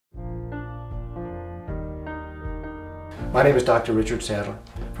My name is Dr. Richard Sadler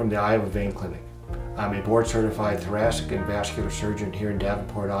from the Iowa Vein Clinic. I'm a board-certified thoracic and vascular surgeon here in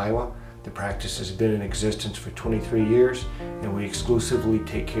Davenport, Iowa. The practice has been in existence for 23 years, and we exclusively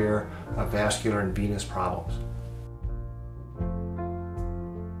take care of vascular and venous problems.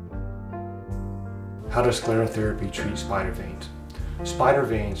 How does sclerotherapy treat spider veins? Spider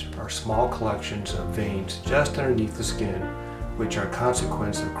veins are small collections of veins just underneath the skin, which are a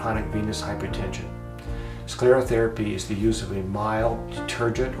consequence of chronic venous hypertension. Sclerotherapy is the use of a mild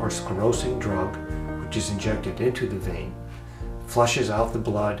detergent or sclerosing drug, which is injected into the vein, flushes out the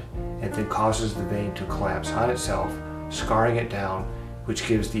blood, and then causes the vein to collapse on itself, scarring it down, which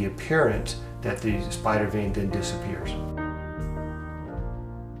gives the appearance that the spider vein then disappears.